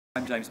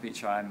I'm James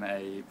Beecher. I'm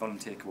a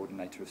volunteer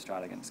coordinator of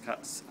Stroud Against the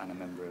Cuts and a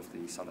member of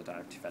the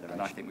Solidarity Federation.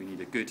 And I think we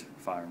need a good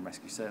fire and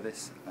rescue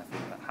service. And I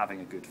think that having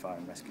a good fire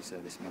and rescue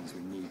service means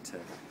we need to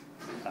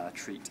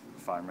treat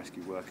fire and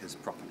rescue workers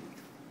properly.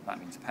 That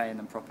means paying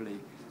them properly,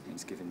 it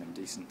means giving them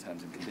decent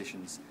terms and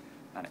conditions,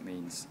 and it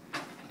means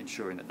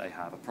ensuring that they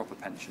have a proper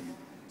pension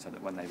so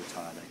that when they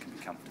retire they can be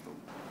comfortable.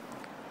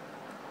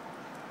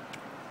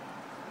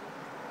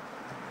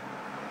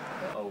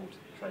 The old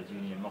trade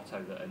union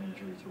motto that an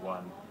injury to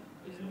one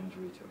is an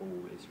injury to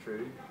all is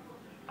true,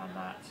 and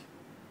that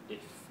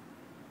if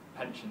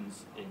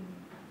pensions in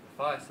the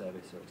fire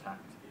service are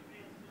attacked,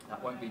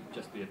 that won't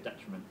just be of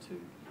detriment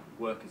to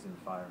workers in the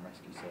fire and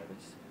rescue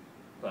service,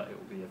 but it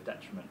will be of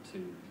detriment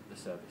to the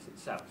service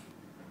itself,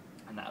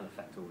 and that will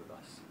affect all of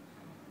us.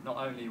 Not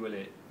only will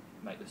it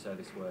make the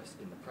service worse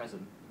in the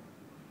present,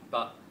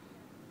 but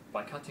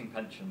by cutting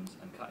pensions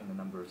and cutting the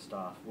number of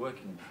staff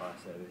working in the fire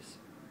service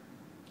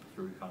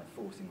through kind of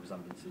forcing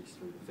redundancies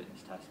through the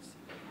fitness tests,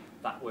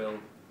 that will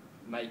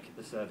make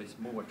the service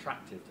more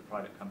attractive to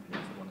private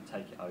companies that want to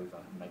take it over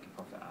and make a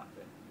profit out of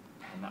it.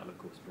 And that will of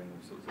course bring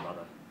all sorts of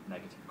other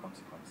negative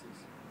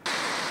consequences.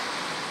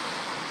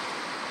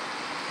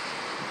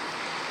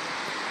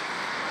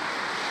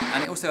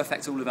 And it also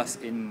affects all of us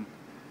in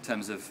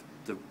terms of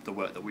the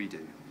work that we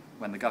do.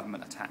 When the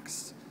government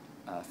attacks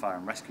fire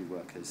and rescue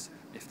workers,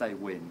 if they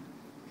win,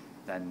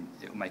 then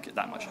it will make it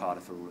that much harder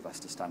for all of us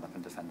to stand up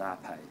and defend our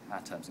pay,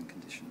 our terms and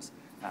conditions,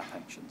 our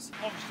pensions.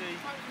 Obviously,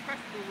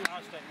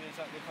 our statement is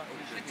that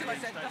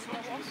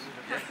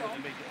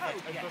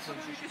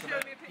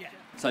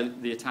So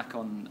the attack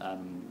on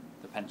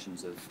the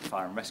pensions of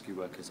fire and rescue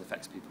workers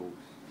affects people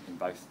in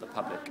both the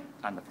public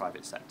and the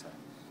private sector.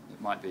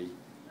 It might be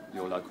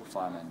your local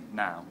fireman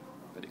now,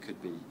 but it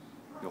could be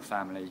your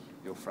family,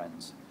 your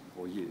friends,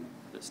 or you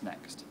that's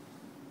next.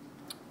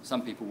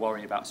 Some people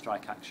worry about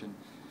strike action.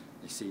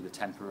 They see the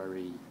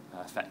temporary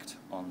effect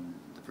on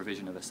the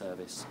provision of a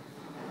service,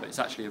 but it's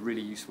actually a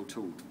really useful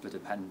tool for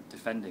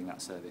defending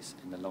that service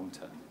in the long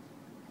term.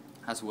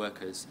 As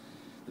workers,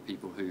 the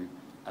people who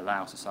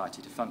allow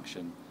society to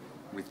function,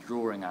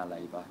 withdrawing our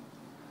labour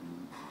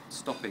and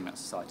stopping that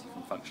society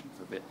from functioning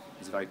for a bit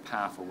is a very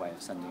powerful way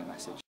of sending a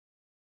message.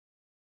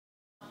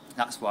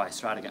 That's why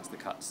Stroud Against the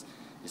Cuts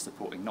is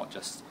supporting not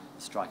just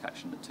the strike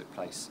action that took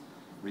place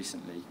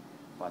recently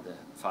by the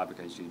Fire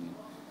Brigades Union,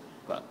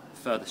 but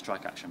further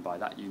strike action by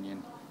that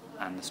union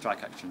and the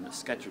strike action that's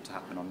scheduled to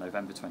happen on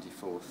November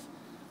 24th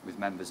with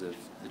members of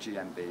the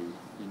GMB,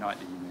 Unite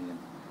the Union,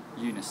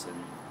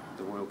 Unison,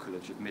 the Royal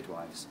College of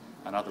Midwives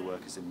and other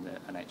workers in the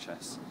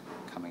NHS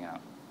coming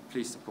out.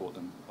 Please support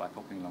them by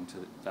popping along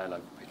to their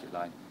local picket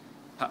line,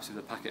 perhaps with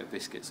a packet of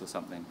biscuits or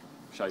something.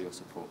 Show your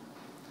support.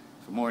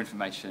 For more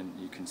information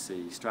you can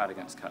see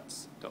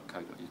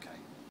stroudagainstcuts.co.uk.